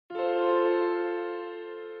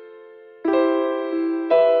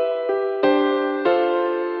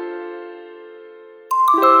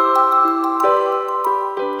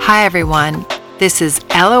Hi, everyone. This is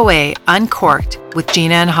LOA Uncorked with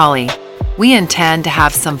Gina and Holly. We intend to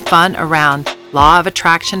have some fun around law of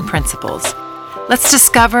attraction principles. Let's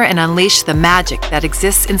discover and unleash the magic that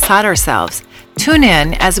exists inside ourselves. Tune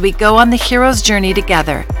in as we go on the hero's journey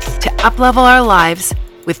together to uplevel our lives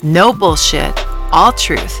with no bullshit, all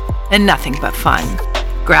truth, and nothing but fun.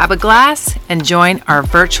 Grab a glass and join our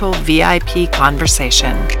virtual VIP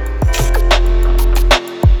conversation.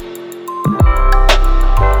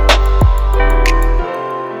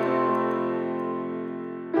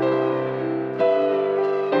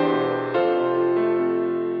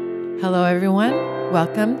 Hello, everyone.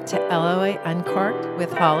 Welcome to LOA Uncorked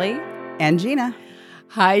with Holly and Gina.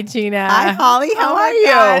 Hi, Gina. Hi, Holly. How are you?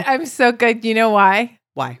 God, I'm so good. You know why?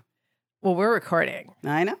 Why? Well, we're recording.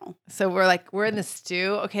 I know. So we're in the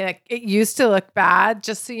stew. Okay, like it used to look bad,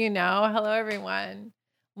 just so you know. Hello, everyone.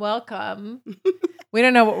 Welcome. We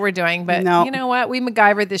don't know what we're doing, but you know what? We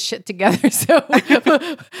MacGyvered this shit together. So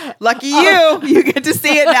lucky you. You get to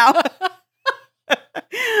see it now.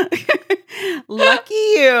 Lucky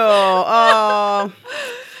you. Oh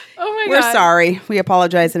my God. We're sorry. We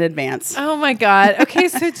apologize in advance. Oh my God. Okay,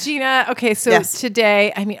 so Gina,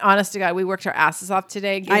 today, I mean, honest to God, we worked our asses off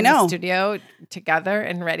today getting the studio together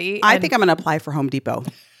and ready. I think I'm going to apply for Home Depot.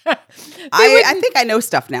 I think I know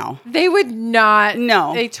stuff now. They would not.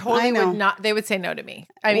 No. They totally would not. They would say no to me.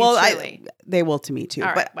 I mean, truly. They will to me too.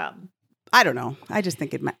 All but right, I don't know. I just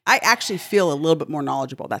think I actually feel a little bit more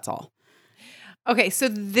knowledgeable. That's all. Okay, so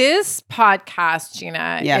this podcast,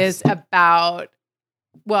 Gina, is about,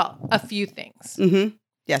 a few things. Mm-hmm.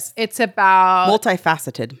 Yes. It's about...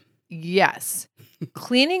 multifaceted. Yes.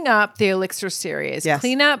 Cleaning up the Elixir series. Yes.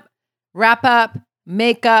 Clean up, wrap up,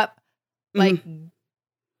 make up, like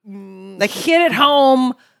hit it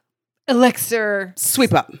home, Elixir.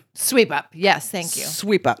 Sweep up. Sweep up. Yes, thank you.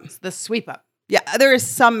 Sweep up. The sweep up. Yeah, there is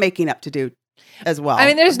some making up to do as well. I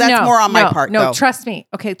mean, that's more on my part. No, though. trust me.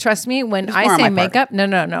 Okay, trust me. When I say makeup,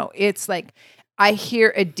 no. It's like I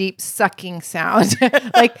hear a deep sucking sound.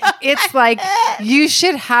 Like it's like you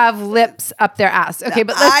should have lips up their ass. Okay,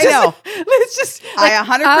 but let's just. I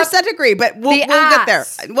 100% agree, but we'll get there.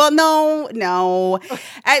 Well, no.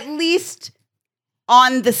 At least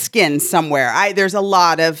on the skin somewhere. There's a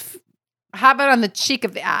lot of. How about on the cheek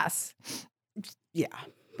of the ass? Yeah,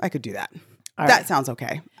 I could do that. All that right. sounds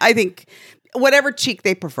okay. I think whatever cheek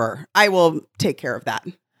they prefer, I will take care of that.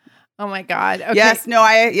 Oh my God. Okay. Yes. No.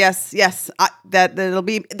 Yes.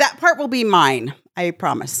 That part will be mine. I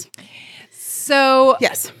promise. So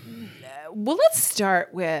yes. Well, let's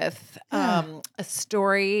start with a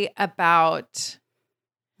story about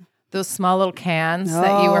those small little cans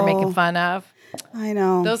that you were making fun of. I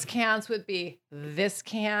know. Those cans would be this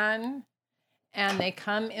can. And they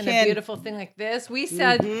come in a beautiful thing like this. We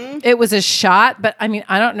said it was a shot, but I mean,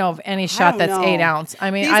 I don't know of any shot that's 8 ounce. I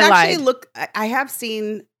mean, I lied. I have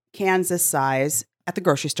seen cans this size at the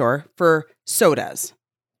grocery store for sodas.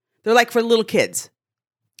 They're like for little kids.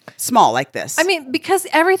 Small like this. I mean, because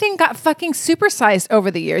everything got fucking supersized over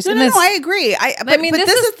the years. No, I agree.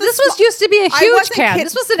 This was used to be a huge can.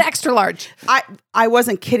 This was an extra large. I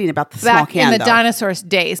wasn't kidding about the small can, back in the dinosaurs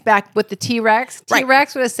days, back with the T-Rex. Right.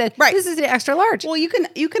 T-Rex would have said, this is the extra large. Well, you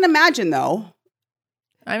can imagine, though.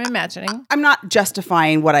 I'm imagining. I'm not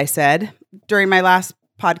justifying what I said during my last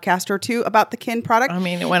podcast or two about the Kin product. I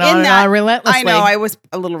mean, it went on and on relentlessly. I know, I was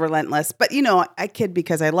a little relentless, but I kid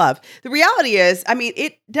because I love. The reality is, I mean,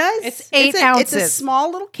 it does. It's 8 ounces. It's a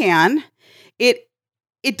small little can. It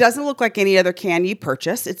doesn't look like any other can you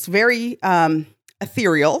purchase. It's very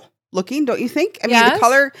ethereal looking, don't you think? I mean, the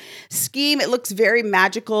color scheme, it looks very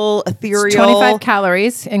magical, ethereal. It's 25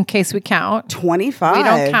 calories in case we count. 25. We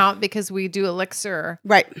don't count because we do Elixir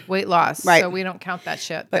weight loss. Right. So we don't count that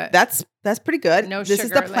shit. But that's pretty good. No this sugar.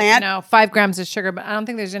 This is the plant. 5 grams of sugar, but I don't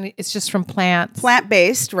think there's any. It's just from plants.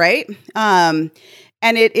 Plant-based, right? And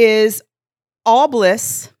it is all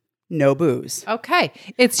bliss, no booze. Okay.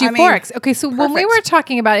 It's euphorics. Okay, so when we perfect. were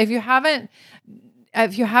talking about, if you haven't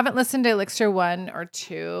listened to Elixir 1 or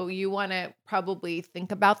 2, you want to probably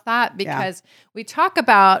think about that because we talk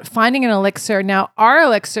about finding an elixir. Now, our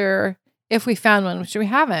elixir, if we found one, which we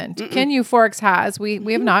haven't, Kin Euphorics has. We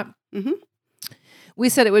have not. Mm-hmm. We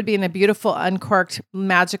said it would be in a beautiful, uncorked,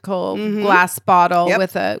 magical glass bottle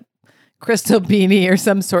with a crystal beanie or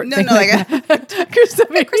some sort. No, like a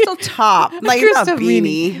crystal top, like a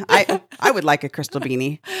beanie. I would like a crystal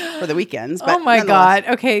beanie for the weekends. But oh my God!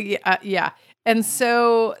 Okay, yeah. And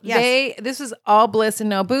so this was all bliss and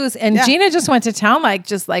no booze. And Gina just went to town,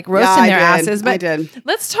 just roasting their asses. But I did.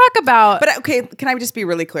 Let's talk about. But okay, can I just be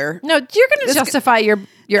really clear? No, you're going to justify your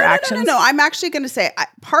actions. No. I'm actually going to say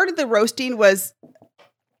part of the roasting was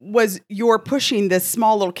was you're pushing this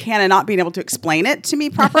small little can and not being able to explain it to me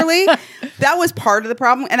properly. That was part of the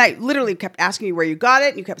problem. And I literally kept asking you where you got it.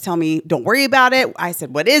 And you kept telling me, don't worry about it. I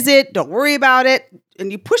said, what is it? Don't worry about it.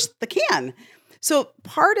 And you pushed the can. So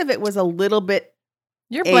part of it was a little bit.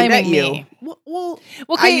 You're blaming me. Well,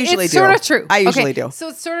 okay, I usually it's do. sort of true. I usually do. So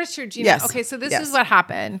it's sort of true, Gina. Yes. Okay, so this is what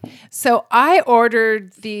happened. So I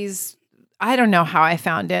ordered these. I don't know how I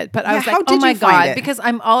found it, but I was like, oh my God, because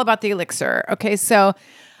I'm all about the elixir. Okay, so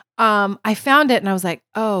I found it and I was like,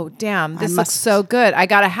 oh, damn, this looks so good. I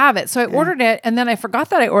got to have it. So I ordered it and then I forgot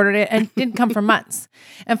that I ordered it and it didn't come for months.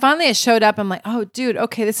 And finally it showed up. I'm like, oh, dude,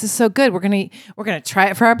 okay, this is so good. We're going to try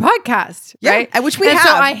it for our podcast. Yeah, right? Which we have.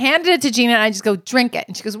 So I handed it to Gina and I just go, drink it.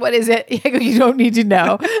 And she goes, what is it? I go, you don't need to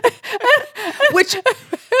know. Which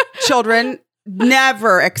children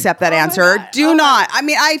never accept that answer. Do not. I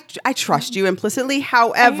mean, I trust you implicitly.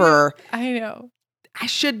 However, I know. I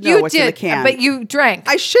should know what's in the can. But you drank.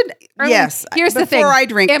 I should. Yes. Here's the thing. Before I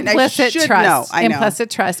drink, implicit I should trust. know. I know. Implicit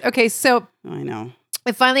trust. Okay, so I know.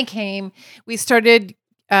 It finally came. We started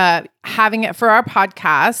having it for our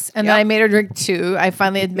podcast, and then I made her drink 2. I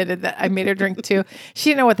finally admitted that I made her drink 2. She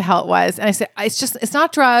didn't know what the hell it was, and I said, "It's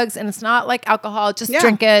not drugs, and it's not like alcohol. Just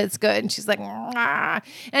drink it. It's good." And she's like, "Ah."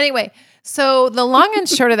 Anyway. So the long and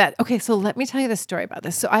short of that, okay, so let me tell you the story about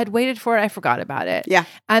this. So I had waited for it. I forgot about it. Yeah.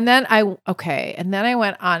 And then I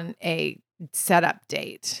went on a setup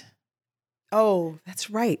date. Oh,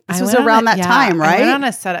 that's right. This was around that time, right? I went on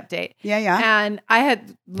a setup date. Yeah, yeah. And I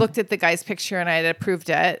had looked at the guy's picture and I had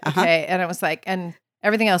approved it. Okay. And it was like, and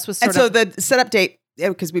everything else was sort of. And so the setup date,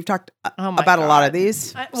 because we've talked about a lot of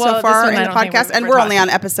these so far in the podcast, and we're only on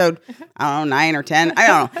episode, I don't know, 9 or 10. I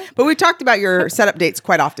don't know. But we talked about your setup dates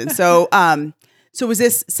quite often. So, so was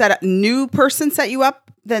this new person set you up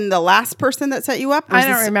than the last person that set you up? I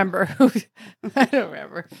don't remember. I don't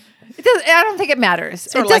remember. I don't think it matters.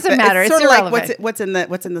 It doesn't matter. It's sort of like what's in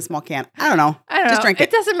the small can. I don't know. Just drink it.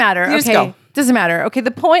 It doesn't matter. You just go. Doesn't matter. Okay. The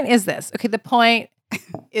point is this.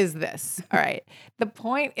 All right. The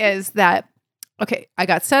point is that, okay, I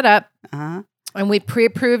got set up and we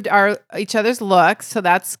pre-approved each other's looks. So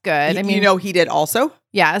that's good. I mean, he did also?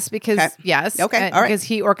 Yes, because Okay. All right. Because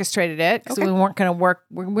he orchestrated it. So we weren't going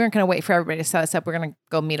to wait for everybody to set us up. We're going to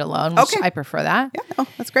go meet alone, which I prefer that. Yeah. Oh,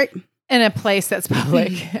 that's great. In a place that's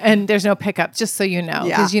public and there's no pickup, just so you know,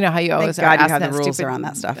 because you know how you always are. God, you have the rules around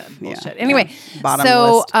that stuff. Bullshit. Anyway,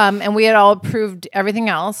 so and we had all approved everything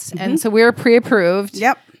else, and so we were pre-approved.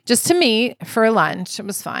 Yep. Just to meet for lunch, it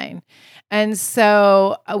was fine, and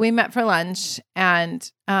so we met for lunch,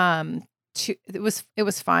 and it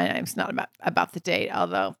was fine. It's not about the date,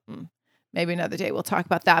 although. Maybe another day we'll talk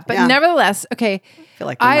about that. But nevertheless, okay. I feel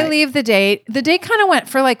like I leave the date. The date kind of went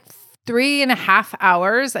for like 3.5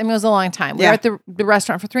 hours. I mean, it was a long time. We were at the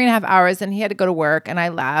restaurant for 3.5 hours and he had to go to work and I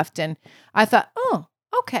left and I thought, oh,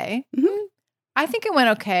 okay. Mm-hmm. I think it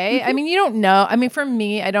went okay. Mm-hmm. I mean, you don't know. I mean, for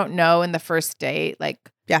me, I don't know in the first date. Like,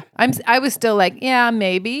 I was still like, yeah,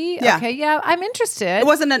 maybe. Yeah. Okay. Yeah. I'm interested. It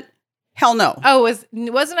wasn't a hell no. Oh, it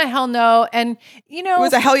wasn't a hell no. And it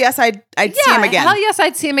was a hell yes, I'd see him again. Hell yes,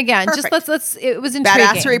 I'd see him again. Perfect. Just let's it was intriguing.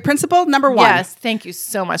 Badassery principle number 1. Yes. Thank you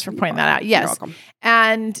so much for pointing that out. Yes. You're welcome.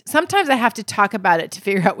 And sometimes I have to talk about it to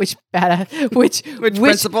figure out which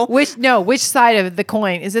principle, which side of the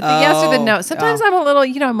coin is it? The yes or the no? Sometimes I'm a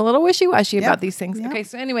little wishy-washy about these things. Yep. Okay.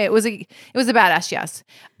 So anyway, it was a badass yes,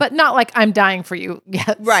 but not like I'm dying for you.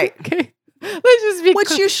 Yes. Right. Okay. Let's just be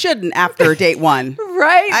you shouldn't after date 1.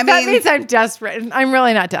 Right? That means I'm desperate. And I'm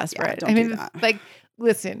really not desperate. Yeah, do that. Like,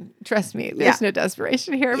 listen, trust me, there's no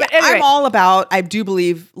desperation here. But anyway. I'm all about, I do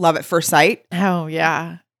believe, love at first sight. Oh,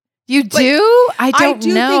 yeah. You do? I don't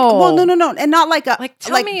know. Well, no. And not like a...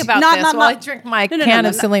 Tell me about this while I drink my can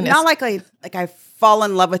of silliness. Not like I fall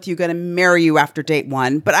in love with you, going to marry you after date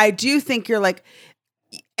 1. But I do think you're like,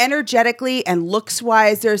 energetically and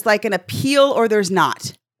looks-wise, there's like an appeal or there's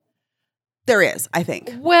not. There is, I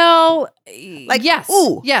think. Well, like yes,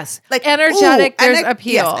 ooh, yes, like energetic. There's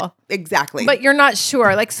appeal, yes, exactly. But you're not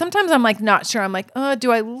sure. Like sometimes I'm like not sure. I'm like, oh,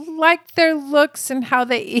 do I like their looks and how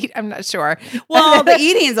they eat? I'm not sure. Well, the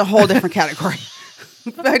eating is a whole different category.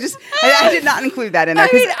 I did not include that in there.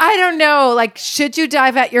 I mean, I don't know. Like, should you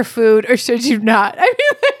dive at your food or should you not? I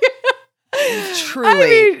mean,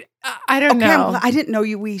 truly. I don't know. I didn't know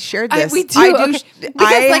we shared this. We do.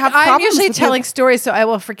 I'm usually telling stories, so I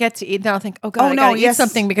will forget to eat. Then I'll think, oh God, I gotta eat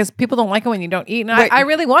something because people don't like it when you don't eat. And I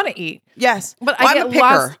really want to eat. Yes. But I'm a picker,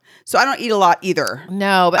 lost. So I don't eat a lot either.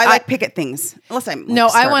 No, but I like pick at things. Unless I'm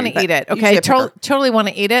I want to eat it. Okay. Totally want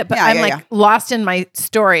to eat it. But I'm lost in my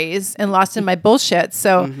stories and lost in my bullshit.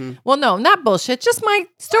 So, well, no, not bullshit, just my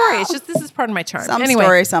story. It's just, this is part of my charm. Some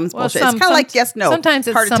story, some bullshit. It's kind of like yes, no. Sometimes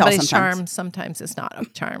it's somebody's charm. Sometimes it's not a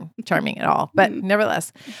charming at all. But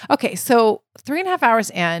nevertheless. Okay. So 3.5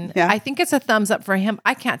 hours in, I think it's a thumbs up for him.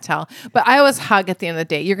 I can't tell. But I always hug at the end of the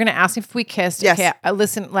day. You're going to ask me if we kissed. Yes. Okay.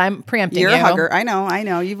 Listen, I'm preempting you. You're a hugger. I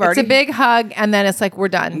know. You've already. It's a big hug. And then it's like, we're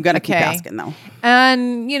done. I'm going to keep asking though.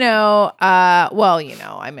 And,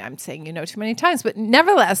 I'm saying, too many times, but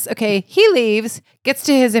nevertheless, okay, he leaves, gets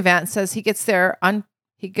to his event, says he gets there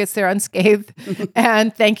unscathed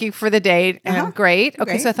and thank you for the date. And great.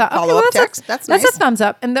 Okay. So I thought, that's nice. That's a thumbs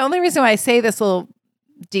up. And the only reason why I say this little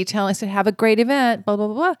detail, I said, have a great event, blah, blah,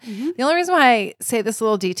 blah, blah. Mm-hmm. The only reason why I say this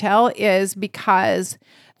little detail is because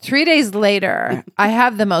 3 days later, I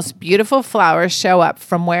have the most beautiful flowers show up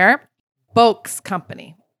from where? Boak's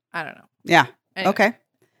company. I don't know. Yeah. Anyway. Okay.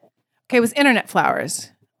 It was internet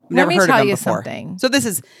flowers. Never heard of them before. Something. So this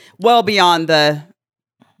is well beyond the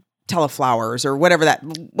teleflowers or whatever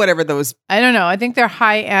those. I don't know. I think they're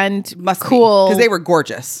high end, cool. Because they were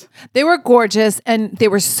gorgeous. They were gorgeous and they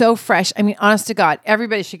were so fresh. I mean, honest to God,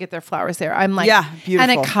 everybody should get their flowers there. I'm like, beautiful.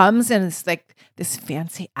 And it comes and it's like this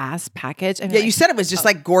fancy ass package. I mean, you said it was just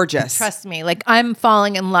like gorgeous. Trust me. Like I'm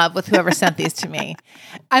falling in love with whoever sent these to me.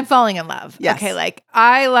 I'm falling in love. Yes. Okay. Like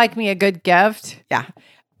I like me a good gift. Yeah.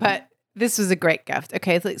 But this was a great gift.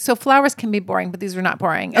 Okay. So flowers can be boring, but these were not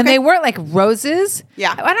boring. And they weren't like roses.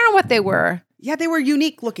 Yeah. I don't know what they were. Yeah, they were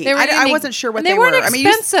unique looking. I wasn't sure what they were. They weren't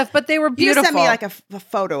expensive, but they were beautiful. You sent me like a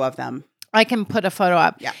photo of them. I can put a photo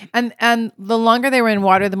up. Yeah. And the longer they were in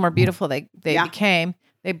water, the more beautiful they became.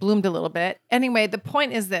 They bloomed a little bit. Anyway, the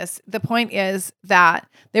point is this. The point is that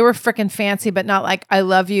they were freaking fancy, but not like, I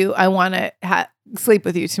love you. I want to sleep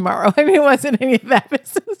with you tomorrow. I mean, it wasn't any of that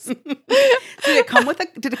business. Did it come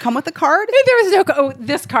with a card? There was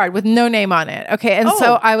this card with no name on it. Okay. And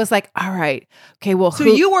so I was like, all right. Okay. Well, so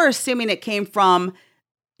you were assuming it came from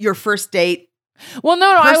your first date. Well,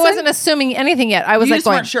 no, I wasn't assuming anything yet. I was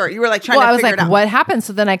weren't sure. You were like trying to figure it out. What happened?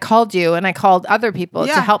 So then I called you and I called other people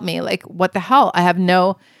to help me. Like, what the hell? I have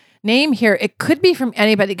no name here. It could be from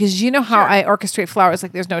anybody because you know how I orchestrate flowers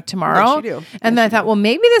like there's no tomorrow. Yes, you do. And then I thought, well,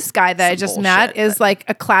 maybe this guy that I just met is like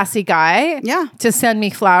a classy guy to send me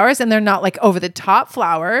flowers and they're not like over the top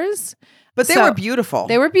flowers. But they were beautiful.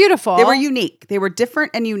 They were beautiful. They were unique. They were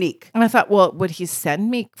different and unique. And I thought, well, would he send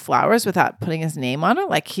me flowers without putting his name on it?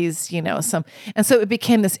 Like he's, some. And so it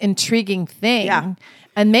became this intriguing thing. Yeah.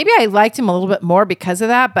 And maybe I liked him a little bit more because of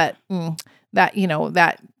that. But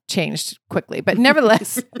that changed quickly. But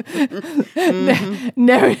nevertheless,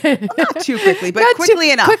 not too quickly, but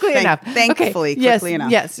quickly enough. Quickly enough. Thankfully, quickly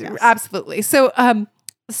enough. Yes, absolutely. So,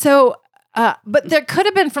 but there could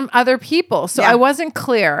have been from other people. So I wasn't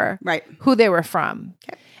clear who they were from.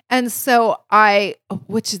 Okay. And so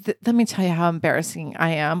let me tell you how embarrassing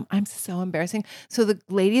I am. I'm so embarrassing. So the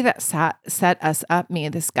lady that set us up, me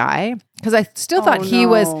and this guy, because I still thought he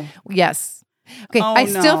was, yes. Okay. I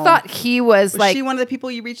still thought he was like. Was she one of the people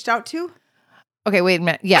you reached out to? Okay, wait a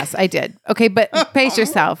minute. Yes, I did. Okay, but pace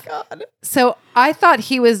yourself. God. So I thought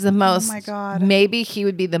he was the most, oh my God. Maybe he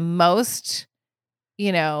would be the most,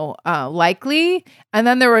 likely. And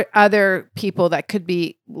then there were other people that could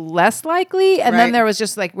be less likely. And then there was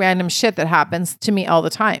just like random shit that happens to me all the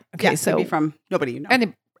time. Okay, so maybe from nobody you know.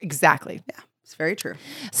 Exactly. Yeah, it's very true.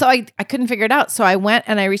 So I couldn't figure it out. So I went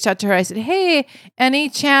and I reached out to her. I said, hey, any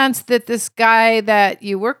chance that this guy that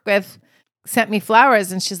you work with sent me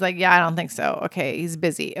flowers? And she's like, yeah, I don't think so. Okay, he's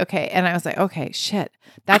busy. Okay. And I was like, okay, shit,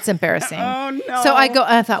 that's embarrassing. Oh no. So and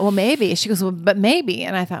I thought, well, maybe. She goes, well, but maybe.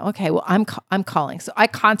 And I thought, okay, well, I'm calling. So I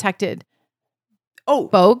contacted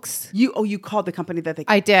Boak's. You called the company that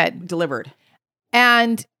I did. Delivered.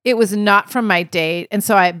 And it was not from my date. And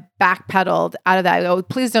so I backpedaled out of that. I go,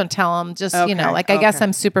 please don't tell him. Just, I guess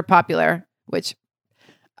I'm super popular, which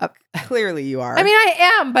clearly you are. I mean,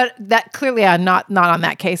 I am, but that clearly I'm not on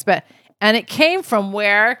that case, and it came from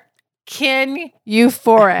where Kin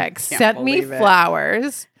Euphoric sent me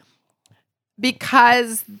flowers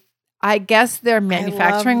because I guess their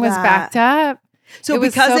manufacturing was backed up. So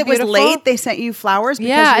because it was late, they sent you flowers?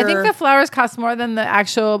 Yeah, I think the flowers cost more than the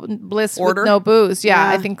actual Bliss order with no booze. Yeah,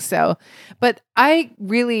 I think so. But I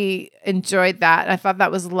really enjoyed that. I thought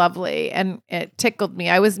that was lovely, and it tickled me.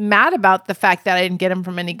 I was mad about the fact that I didn't get them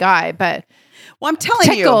from any guy, but I'm telling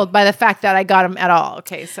you, tickled by the fact that I got them at all.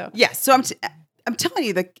 Okay, so yes, so I'm telling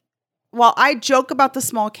you that while I joke about the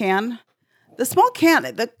small can,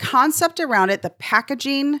 the concept around it, the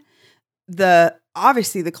packaging,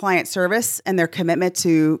 obviously the client service and their commitment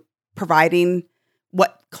to providing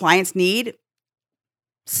what clients need,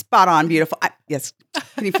 spot on, beautiful. Yes,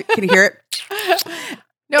 can you hear it?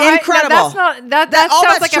 No, incredible. That's not that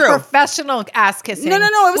sounds like true. A professional ass kissing.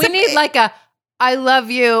 No. We need like a I love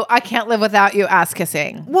you, I can't live without you ass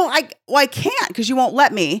kissing. Well, I can't because you won't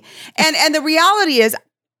let me. And the reality is,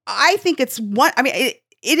 I think it's one. I mean, it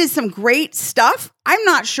is some great stuff. I'm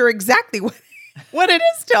not sure exactly what it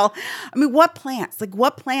is still. I mean, what plants make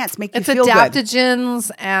you feel good? It's adaptogens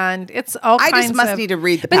and it's all kinds of. I just must need to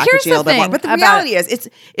read the packaging a little bit more. But the reality is,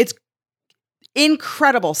 it's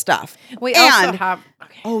incredible stuff. We also have.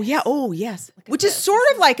 Okay. Oh yeah. Oh yes. Which is sort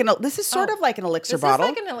of like this is sort of like an elixir bottle.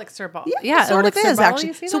 This is like an elixir bottle. Yeah, it sort of is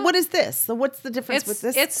actually. So what is this? So what's the difference with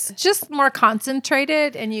this? It's just more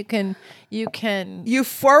concentrated, and you can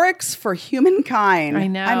Euphorics for humankind. I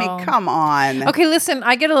know. I mean, come on. Okay, listen,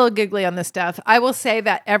 I get a little giggly on this stuff. I will say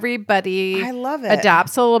that everybody I love it.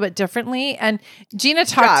 Adapts a little bit differently, and Gina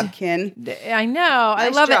talked. Ken. I know. Nice I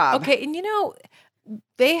love job. it. Okay, and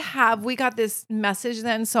we got this message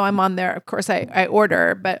then, so I'm on there. Of course, I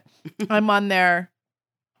order, but I'm on their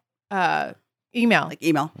email. Like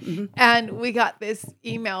email. Mm-hmm. And we got this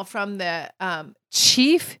email from the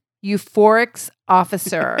Chief Euphorics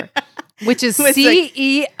Officer, which is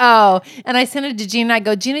CEO. And I sent it to Gina. I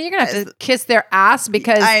go, Gina, you're going to have to kiss their ass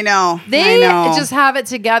because I know they just have it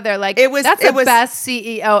together. Like that's the best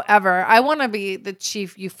CEO ever. I want to be the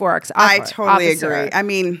Chief Euphorics Officer. I totally agree. I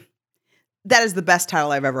mean, that is the best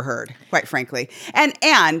title I've ever heard, quite frankly.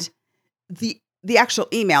 And the actual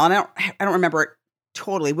email, and I don't remember it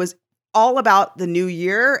totally, was all about the new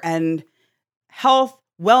year and health,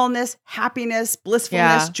 wellness, happiness,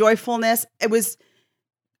 blissfulness, joyfulness. It was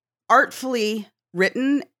artfully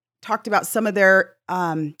written, talked about some of their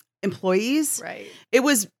employees. Right. It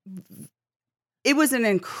was an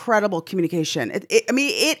incredible communication.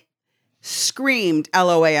 It screamed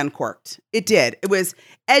LOA Uncorked. It did. It was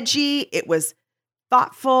edgy. It was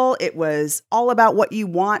thoughtful. It was all about what you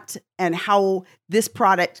want and how this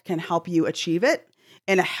product can help you achieve it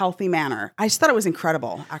in a healthy manner. I just thought it was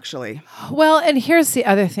incredible, actually. Well, and here's the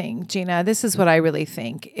other thing, Gina. This is what I really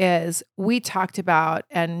think is we talked about,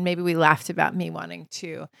 and maybe we laughed about me wanting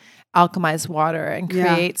to alchemize water and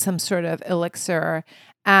create some sort of elixir.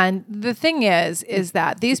 And the thing is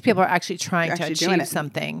that these people are actually trying to achieve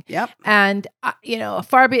something. Yep. And,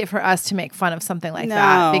 far be it for us to make fun of something like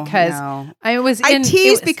that because I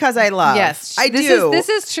tease because I love. Yes. I do. This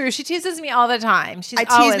is true. She teases me all the time. I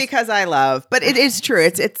tease because I love, but it is true.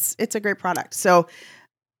 It's a great product. So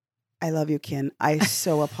I love you, Ken. I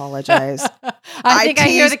so apologize. I think I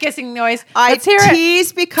hear the kissing noise. Let's hear it. I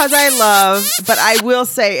tease because I love, but I will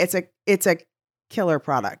say it's a killer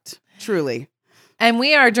product. Truly. And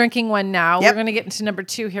we are drinking one now. Yep. We're going to get into number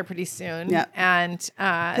 2 here pretty soon. Yeah. And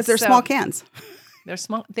because they're small cans. They're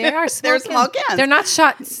small. They are small. They're small cans. They're not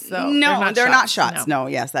shots, though. No, they're not shots. No,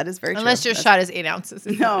 yes, that is very true. Unless your shot is 8 ounces.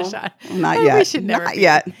 No, shot. Not yet. We should never. Not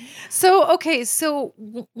yet. So, okay. So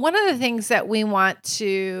one of the things that we want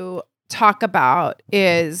to talk about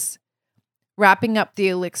is wrapping up the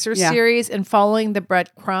Elixir series and following the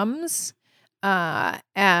breadcrumbs of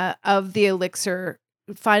the Elixir.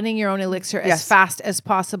 Finding your own elixir as fast as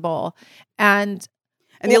possible. And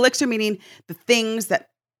the elixir meaning the things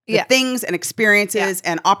and experiences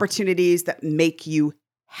and opportunities that make you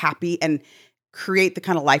happy and create the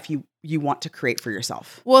kind of life you want to create for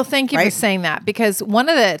yourself. Well, thank you for saying that, because one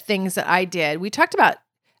of the things that I did, we talked about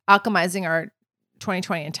alchemizing our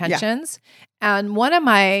 2020 intentions. Yeah. And one of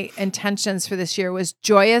my intentions for this year was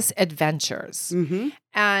joyous adventures. Mm-hmm.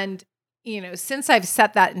 And since I've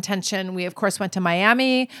set that intention, we of course went to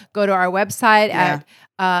Miami. Go to our website at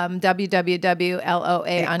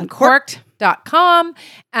www.loauncorked.com,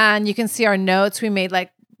 and you can see our notes. We made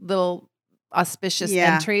like little auspicious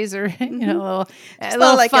entries, or a little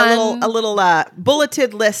fun. a little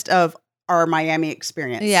bulleted list of our Miami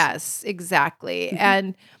experience. Yes, exactly. Mm-hmm.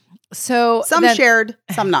 And so some shared,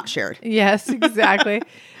 some not shared. Yes, exactly.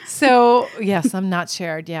 So some not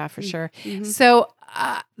shared. Yeah, for sure. Mm-hmm. So.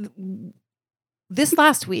 This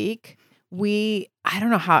last week, I don't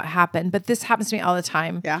know how it happened, but this happens to me all the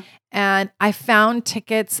time. Yeah. And I found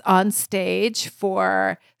tickets on stage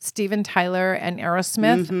for Steven Tyler and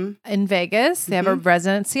Aerosmith in Vegas. They have a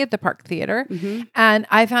residency at the Park Theater. And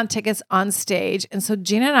I found tickets on stage. And so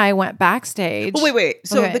Gina and I went backstage. Oh, wait.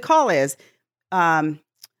 So the call is,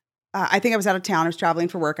 I think I was out of town. I was traveling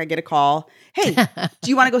for work. I get a call. Hey, do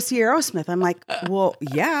you want to go see Aerosmith? I'm like, well,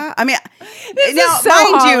 yeah. I mean,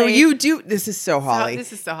 you do. This is so Holly.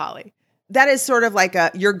 This is so Holly. That is sort of like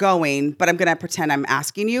you're going, but I'm going to pretend I'm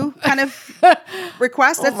asking you kind of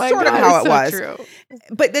request. That's sort of how it was. True.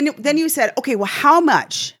 But then you said, okay, well, how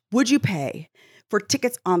much would you pay for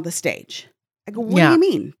tickets on the stage? I go, what do you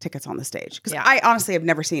mean tickets on the stage? Because I honestly have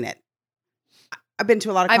never seen it. I've been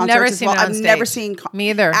to a lot of concerts never seen as well. It on I've stage. never seen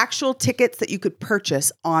Me either. Actual tickets that you could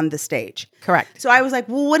purchase on the stage. Correct. So I was like,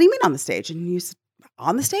 well, what do you mean on the stage? And you said,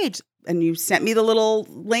 on the stage. And you sent me the little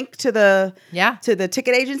link to the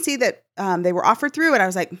ticket agency that they were offered through. And I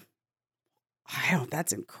was like,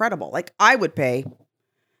 that's incredible. Like I would pay,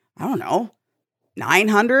 I don't know,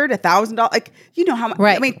 $900, $1,000. Like, you know how much,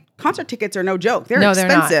 I mean, concert tickets are no joke. They're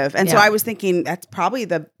expensive. And so I was thinking that's probably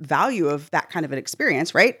the value of that kind of an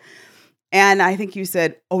experience. Right. And I think you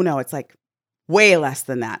said, oh no, it's like way less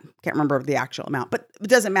than that. Can't remember the actual amount, but it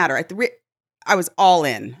doesn't matter. I was all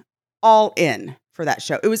in for that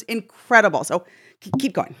show. It was incredible. So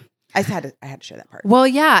keep going. I had to share that part. Well,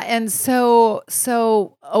 yeah. And so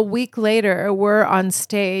a week later, we're on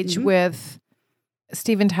stage with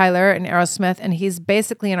Steven Tyler and Aerosmith, and he's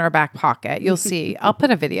basically in our back pocket. You'll see. I'll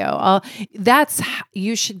put a video.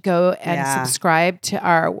 You should go and subscribe to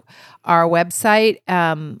our website.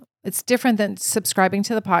 It's different than subscribing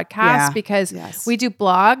to the podcast because we do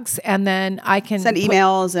blogs, and then I can send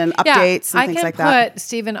emails and updates and things like that. I can put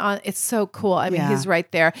Steven on. It's so cool. I mean, he's right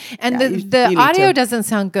there. And the audio doesn't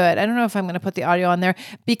sound good. I don't know if I'm going to put the audio on there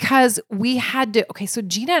because we had to. Okay, so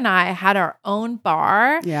Gina and I had our own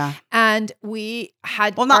bar. Yeah. And we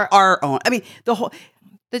had not our own. I mean, the whole.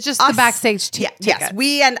 The backstage tickets. Yes,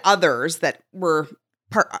 we and others that were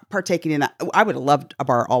partaking in that. I would have loved a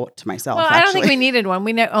bar all to myself. Well, I don't think we needed one.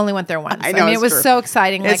 We only went there once. I mean, it was so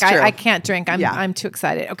exciting. Like I can't drink. I'm too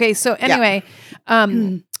excited. Okay, so anyway,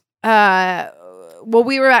 well,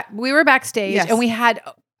 we were backstage and we had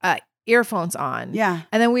earphones on. Yeah,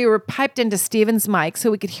 and then we were piped into Steven's mic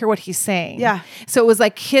so we could hear what he's saying. Yeah, so it was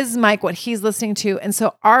like his mic, what he's listening to, and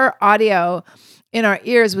so our audio in our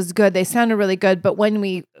ears was good. They sounded really good, but when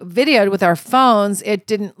we videoed with our phones, it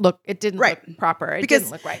didn't look proper. It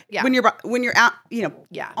didn't look right. Yeah. When you're out,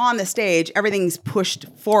 on the stage, everything's pushed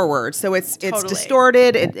forward. So it's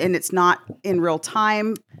distorted and it's not in real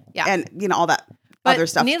time. Yeah. And all that other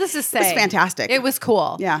stuff. Needless to say, it was fantastic. It was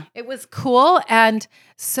cool. Yeah. It was cool. And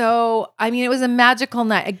so, I mean, it was a magical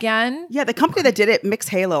night again. Yeah. The company that did it, Mix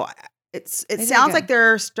Halo, it sounds like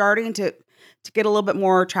they're starting to get a little bit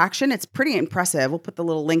more traction. It's pretty impressive. We'll put the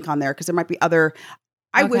little link on there because there might be other.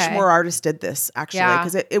 I wish more artists did this actually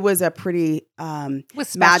because it was a pretty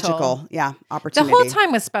magical opportunity. The whole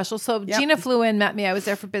time was special. So Gina flew in, met me. I was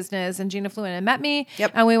there for business, and Gina flew in and met me.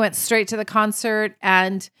 Yep. And we went straight to the concert,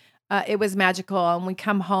 and it was magical. And we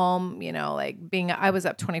come home, I was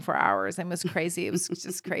up 24 hours. It was crazy. It was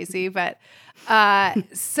just crazy. But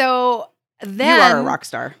so then you are a rock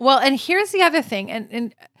star. Well, and here's the other thing,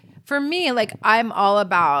 and for me, like I'm all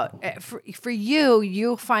about for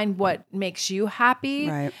you find what makes you happy.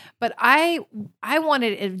 Right. But I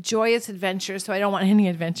wanted a joyous adventure, so I don't want any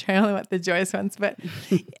adventure. I only want the joyous ones. But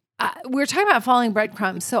we were talking about following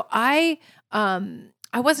breadcrumbs. So I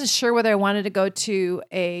wasn't sure whether I wanted to go to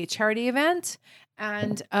a charity event.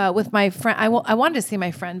 And with my friend, I wanted to see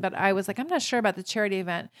my friend, but I was like, I'm not sure about the charity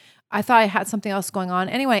event. I thought I had something else going on.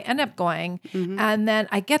 Anyway, I ended up going. Mm-hmm. And then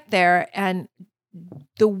I get there, and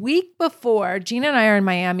the week before, Gina and I are in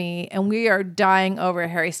Miami, and we are dying over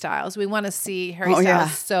Harry Styles. We want to see Harry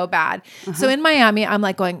Styles so bad. Uh-huh. So in Miami, I'm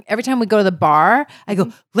like going, every time we go to the bar, I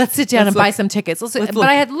go, let's sit down and buy some tickets. But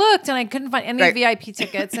I had looked and I couldn't find any VIP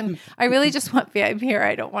tickets. And I really just want VIP or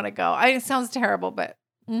I don't want to go. It sounds terrible, but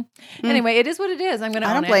anyway, it is what it is. I'm going to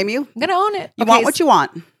own it. I don't blame you. I'm going to own it. You want what you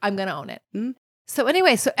want. I'm going to own it. So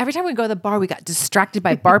anyway, every time we go to the bar, we got distracted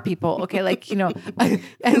by bar people. Okay, like,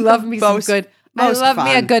 I love me some good... I love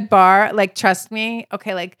me a good bar. Like, trust me.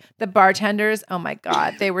 Okay, like the bartenders, oh my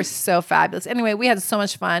God, they were so fabulous. Anyway, we had so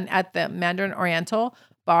much fun at the Mandarin Oriental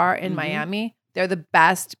bar in Miami. They're the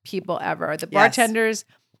best people ever. The bartenders,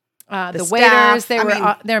 the waiters,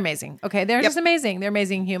 they're amazing. Okay, they're just amazing. They're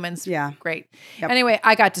amazing humans. Yeah. Great. Yep. Anyway,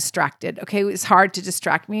 I got distracted. Okay, it was hard to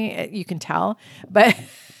distract me. You can tell. But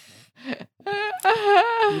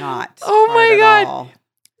not oh my God. All.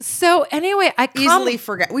 So anyway,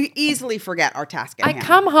 we easily forget our task at hand. I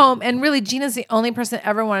come home and really Gina's the only person that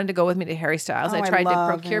ever wanted to go with me to Harry Styles. I tried to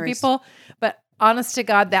procure people, but honest to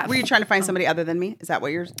God, were you trying to find somebody other than me? Is that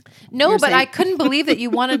what you're? No, but I couldn't believe that you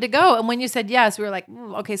wanted to go. And when you said yes, we were like,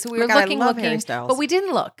 okay. So we were looking, but we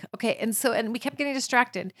didn't look. Okay, and we kept getting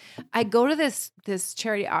distracted. I go to this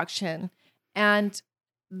charity auction, and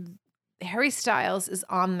Harry Styles is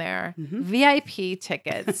on there, VIP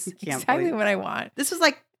tickets, exactly what I want. This was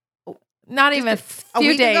like. Not even a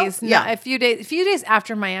few days. Yeah. A few days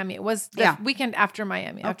after Miami. It was the weekend after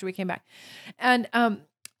Miami, after we came back. And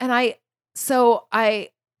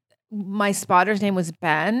my spotter's name was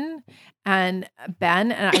Ben. And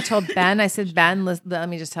I told Ben, I said, Ben, let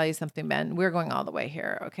me just tell you something, Ben. We're going all the way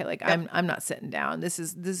here. Okay. Like I'm not sitting down. This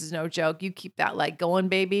is no joke. You keep that light going,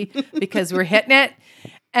 baby, because we're hitting it.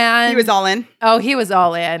 And he was all in. Oh, he was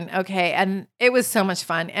all in. Okay. And it was so much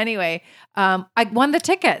fun. Anyway, I won the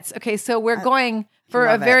tickets. Okay. So we're going for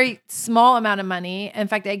a very small amount of money. In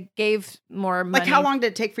fact, I gave more money. Like how long did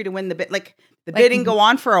it take for you to win the bid? Like the bidding go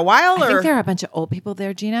on for a while? I think there are a bunch of old people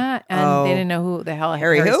there, Gina, and they didn't know who the hell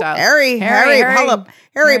Harry Styles. Harry Belafonte.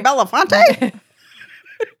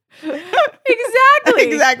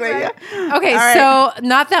 Exactly. Right. Yeah. Okay, so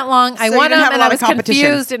not that long. I won them, and I was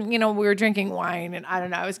confused, and we were drinking wine, and I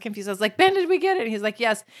don't know. I was confused. I was like, Ben, did we get it? And he's like,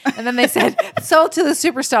 yes. And then they said, sold to the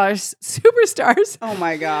superstars. Oh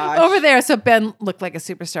my gosh. Over there. So Ben looked like a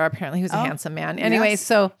superstar. Apparently, he was a handsome man. Anyway,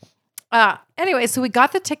 so we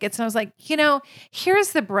got the tickets, and I was like,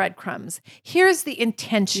 here's the breadcrumbs. Here's the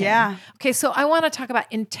intention. Yeah. Okay, so I want to talk about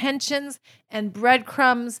intentions and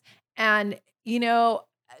breadcrumbs, and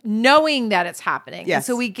knowing that it's happening. Yes. And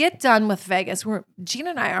so we get done with Vegas. Gina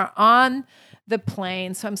and I are on the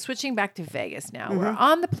plane. So I'm switching back to Vegas now. Mm-hmm. We're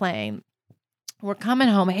on the plane. We're coming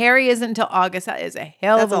home. Harry isn't until August. That is a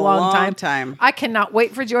hell of a long time. I cannot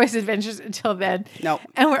wait for Joy's Adventures until then. Nope.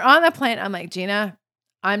 And we're on the plane. I'm like, Gina,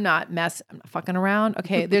 I'm not fucking around.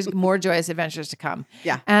 Okay, there's more Joyous Adventures to come.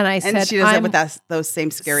 Yeah. And I said, she does it with those same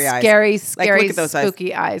scary eyes. Scary, look at those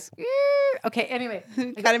spooky eyes. Okay, anyway.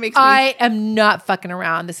 Kind of makes I am not fucking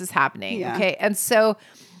around. This is happening. Yeah. Okay. And so,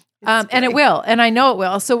 and it will, and I know it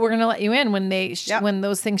will. So we're going to let you in when when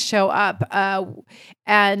those things show up.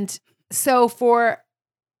 And so for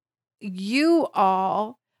you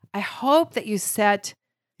all, I hope that you set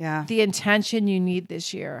the intention you need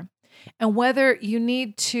this year. And whether you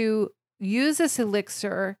need to use this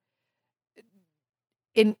elixir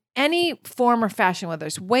in any form or fashion, whether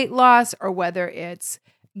it's weight loss or whether it's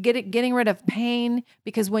getting rid of pain,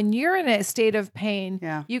 because when you're in a state of pain,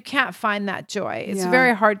 you can't find that joy. It's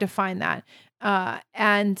very hard to find that.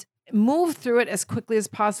 And move through it as quickly as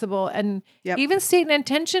possible, and even state an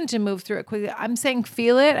intention to move through it quickly. I'm saying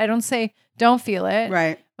feel it. I don't say don't feel it.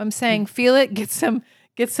 Right. I'm saying feel it. Get some kin.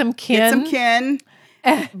 Get some kin.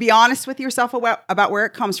 Be honest with yourself about where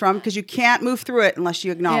it comes from, because you can't move through it unless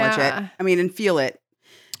you acknowledge it. I mean, and feel it.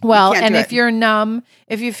 Well, and if you're numb,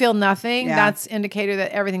 if you feel nothing, that's indicator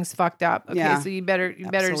that everything's fucked up. Okay, so you better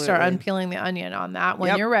start unpeeling the onion on that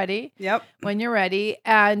when you're ready. Yep. When you're ready,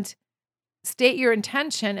 and state your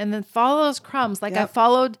intention, and then follow those crumbs. Like I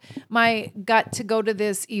followed my gut to go to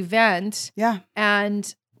this event. Yeah.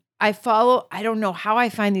 And I don't know how I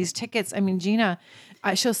find these tickets. I mean, Gina,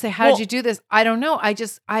 she'll say, how did you do this? I don't know.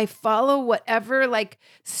 I follow whatever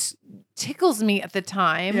tickles me at the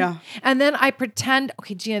time. Yeah. And then I pretend,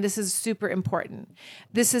 okay, Gina, this is super important.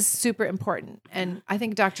 This is super important. And I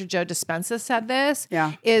think Dr. Joe Dispenza said this,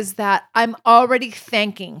 is that I'm already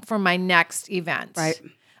thanking for my next event. Right.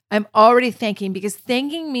 I'm already thanking, because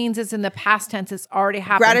thanking means it's in the past tense. It's already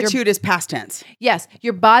happened. Gratitude is past tense. Yes.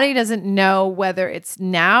 Your body doesn't know whether it's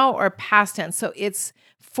now or past tense. So it's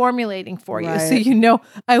formulating for you. So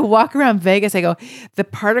I walk around Vegas, I go, the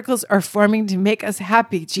particles are forming to make us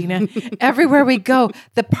happy, Gina. Everywhere we go,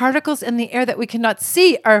 the particles in the air that we cannot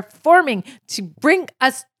see are forming to bring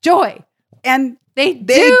us joy. And they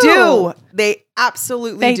do. They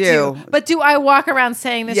absolutely do. But do I walk around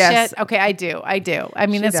saying this shit? Okay, I do. I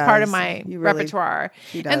mean, it's part of my repertoire.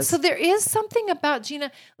 She does. And so there is something about,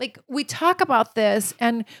 Gina, like we talk about this,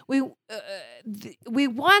 and we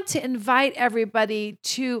want to invite everybody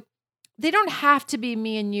to, they don't have to be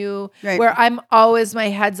me and you, where my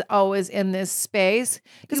head's always in this space.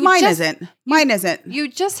 Because mine isn't. You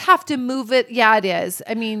just have to move it. Yeah, it is.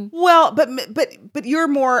 I mean. Well, but you're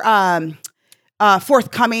more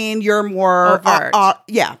forthcoming. You're more overt.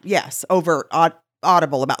 Overt,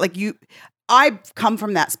 audible about, like you. I've come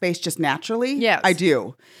from that space just naturally. Yes, I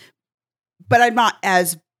do. But I'm not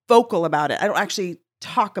as vocal about it. I don't actually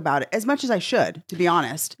talk about it as much as I should, to be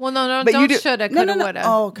honest. Well, no, but don't shoulda, coulda, woulda.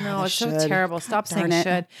 Oh, God, no, it's should. so terrible. Stop saying it.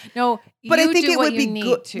 should. No, but I think it would be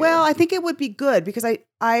good. Well, I think it would be good because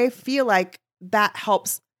I feel like that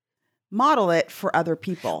helps model it for other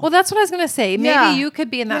people. Well, that's what I was going to say. Maybe you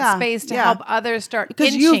could be in that space to help others start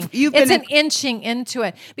because inching. It's an inching into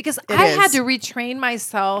it because I had to retrain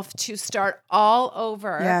myself to start all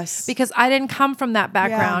over. Yes. Because I didn't come from that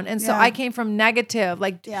background. And so I came from negative.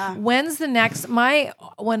 Like, when's the next,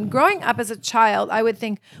 when growing up as a child, I would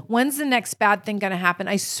think, when's the next bad thing going to happen?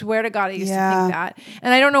 I swear to God, I used to think that.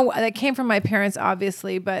 And I don't know, that came from my parents,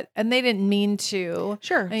 obviously, and they didn't mean to.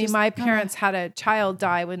 Sure. I mean, my parents had a child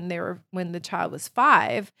die when the child was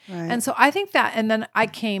 5. Right. And so I think that, and then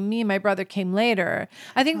me and my brother came later.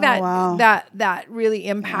 I think that really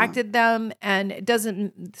impacted them, and it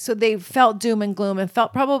doesn't, so they felt doom and gloom and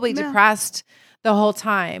felt probably depressed the whole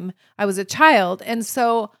time I was a child. And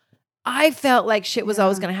so I felt like shit was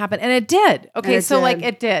always going to happen. And it did. Okay.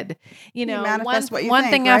 It did, one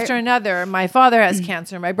thing after another. My father has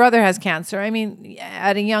cancer. My brother has cancer. I mean,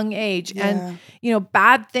 at a young age and,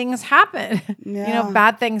 bad things happen,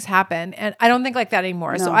 bad things happen. And I don't think like that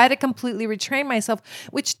anymore. No. So I had to completely retrain myself,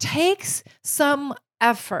 which takes some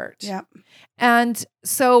effort. Yeah. And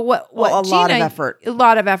so a lot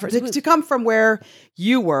of effort to come from where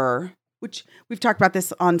you were, which we've talked about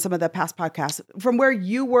this on some of the past podcasts, from where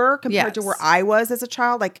you were compared to where I was as a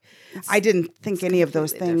child. Like, I didn't think any of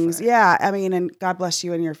those things. Different. Yeah. I mean, and God bless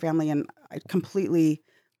you and your family. And I completely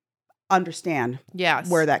understand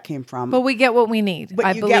where that came from. But we get what we need.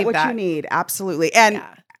 But you get what you need. Absolutely. And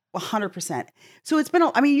 100%. So it's been,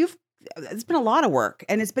 it's been a lot of work,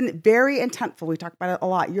 and it's been very intentful. We talked about it a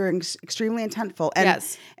lot. You're extremely intentful. And,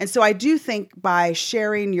 and so I do think by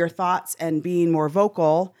sharing your thoughts and being more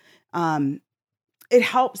vocal, it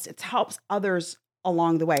helps others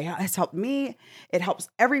along the way. It's helped me. It helps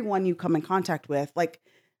everyone you come in contact with. Like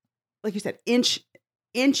you said, inch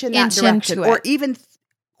in that direction, or even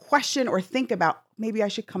question or think about, maybe I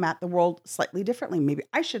should come at the world slightly differently. Maybe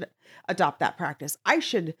I should adopt that practice. I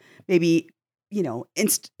should maybe,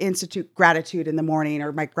 institute gratitude in the morning,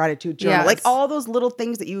 or my gratitude journal. Yes. Like all those little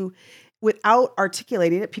things that you, without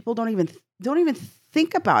articulating it, people don't even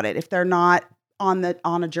think about it if they're not on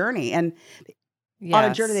a journey. And on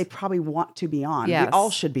a journey they probably want to be on. Yes. We all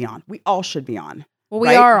should be on. Well,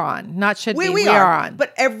 we are on. Not should be. We are on.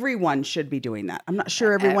 But everyone should be doing that. I'm not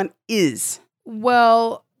sure everyone is.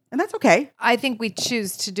 Well, and that's okay. I think we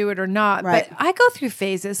choose to do it or not. Right. But I go through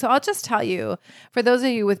phases. So I'll just tell you, for those of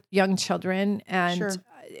you with young children, and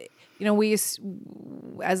as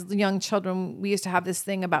young children, we used to have this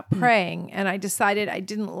thing about praying, and I decided I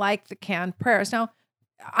didn't like the canned prayers. Now,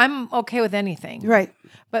 I'm okay with anything. Right.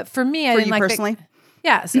 But for me, I didn't like personally?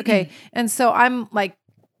 Yes. Okay. And so I'm like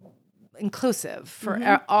inclusive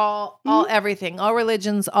for all everything, all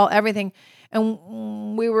religions, all everything. And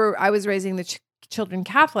I was raising the children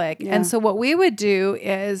Catholic. Yeah. And so what we would do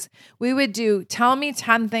is tell me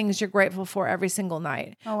 10 things you're grateful for every single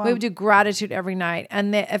night. Oh, wow. We would do gratitude every night.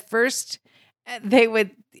 And at first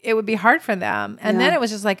it would be hard for them. And then it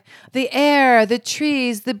was just like the air, the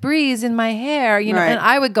trees, the breeze in my hair, and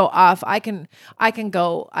I would go off. I can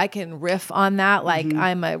riff on that. Like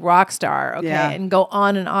I'm a rock star. Okay. Yeah. And go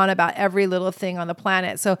on and on about every little thing on the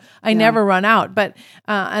planet. So I never run out, but,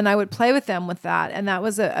 and I would play with them with that. And that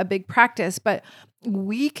was a big practice, but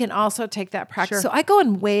we can also take that practice. Sure. So I go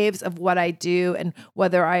in waves of what I do and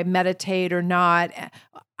whether I meditate or not.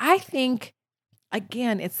 I think,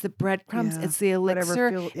 again, it's the breadcrumbs, it's the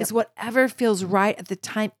elixir, it's whatever feels right at the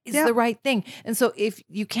time is the right thing. And so if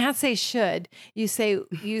you can't say should, you say,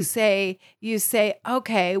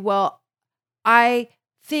 okay, well, I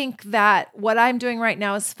think that what I'm doing right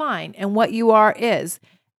now is fine and what you are is.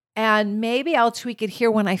 And maybe I'll tweak it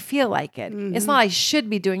here when I feel like it. Mm-hmm. It's not I should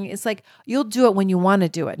be doing it. It's like you'll do it when you want to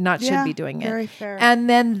do it, not should be doing it. Very fair. And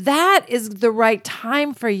then that is the right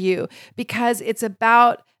time for you because it's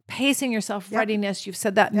about pacing yourself, readiness. You've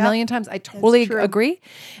said that a million times. I totally agree.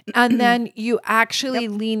 And then you actually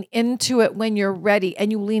lean into it when you're ready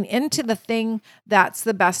and you lean into the thing that's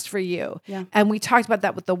the best for you. Yeah. And we talked about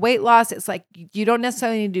that with the weight loss. It's like you don't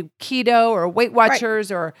necessarily need to do keto or Weight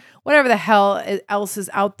Watchers or whatever the hell else is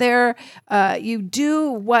out there. You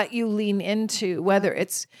do what you lean into, whether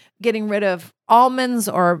it's getting rid of almonds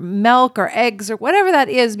or milk or eggs or whatever that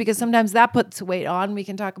is, because sometimes that puts weight on. We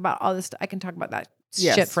can talk about all this. I can talk about that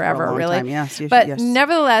shit forever, for really. Time. Yes, but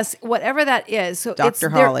nevertheless, whatever that is, so Dr.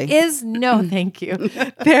 Holly. There is no, thank you.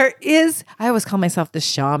 There is, I always call myself the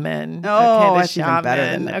shaman. Oh, that's even better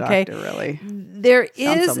than the doctor, really. There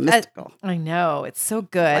Sounds is so mystical. I know, it's so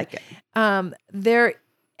good. I like it.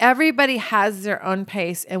 everybody has their own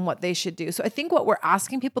pace and what they should do. So I think what we're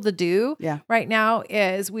asking people to do right now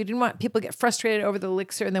is we didn't want people to get frustrated over the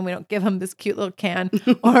elixir and then we don't give them this cute little can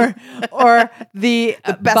or the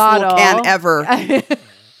best bottle. Little can ever.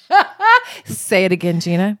 Say it again,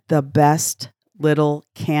 Gina. The best little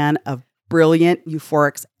can of brilliant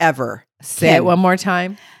euphorics ever. Say it one more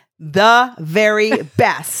time. The very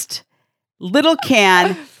best little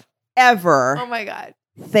can ever. Oh my God.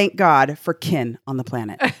 Thank God for kin on the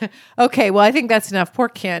planet. Okay, well, I think that's enough. Poor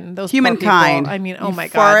kin. Those humankind. I mean, oh my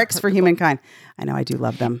God. Euphorics for humankind. I know, I do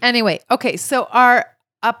love them. Anyway, okay, so our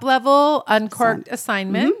up-level uncorked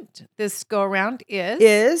assignment this go-around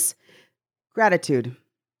is gratitude.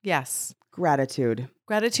 Yes. Gratitude.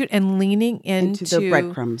 Gratitude and leaning into the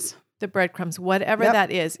breadcrumbs. The breadcrumbs, whatever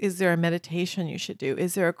that is. Is there a meditation you should do?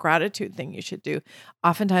 Is there a gratitude thing you should do?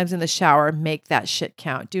 Oftentimes in the shower, make that shit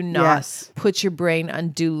count. Do not put your brain on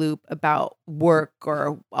do loop about work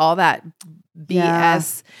or all that BS. Yeah.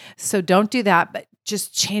 So don't do that, but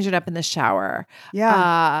just change it up in the shower.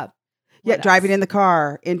 Yeah. Driving in the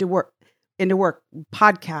car, into work,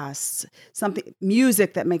 podcasts, something,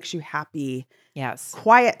 music that makes you happy. Yes.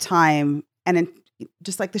 Quiet time, and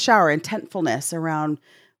just like the shower, intentfulness around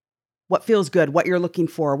what feels good, what you're looking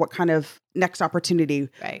for, what kind of next opportunity.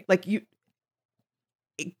 Right. Like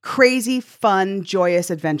crazy, fun, joyous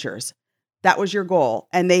adventures. That was your goal.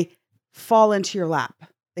 And they fall into your lap.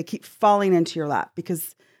 They keep falling into your lap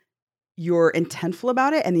because you're intentful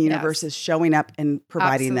about it and the universe is showing up and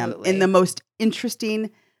providing them in the most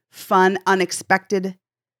interesting, fun, unexpected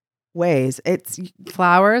ways. It's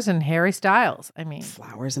flowers and Harry Styles. I mean,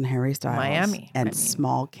 flowers and Harry Styles. Miami. And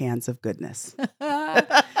small cans of goodness.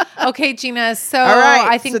 Okay, Gina. So all right.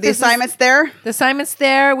 I think the assignment's there. The assignment's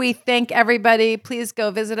there. We thank everybody. Please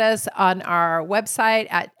go visit us on our website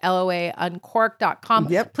at loauncorked.com.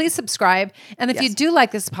 Yep. Please subscribe. And if you do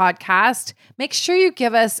like this podcast, make sure you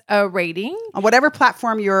give us a rating. On whatever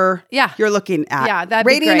platform you're looking at. Yeah, that'd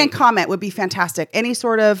rating be great. And comment would be fantastic. Any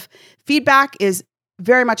sort of feedback is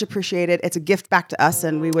very much appreciated. It's a gift back to us,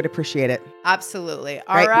 and we would appreciate it. Absolutely.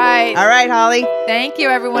 All right. All right, Holly. Thank you,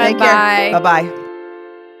 everyone. Take Bye. Care. Bye-bye.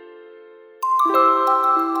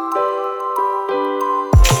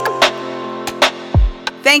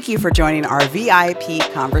 Thank you for joining our VIP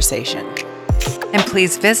conversation. And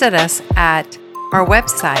please visit us at our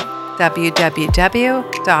website,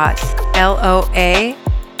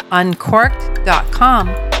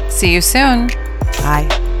 www.loauncorked.com. See you soon.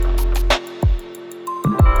 Bye.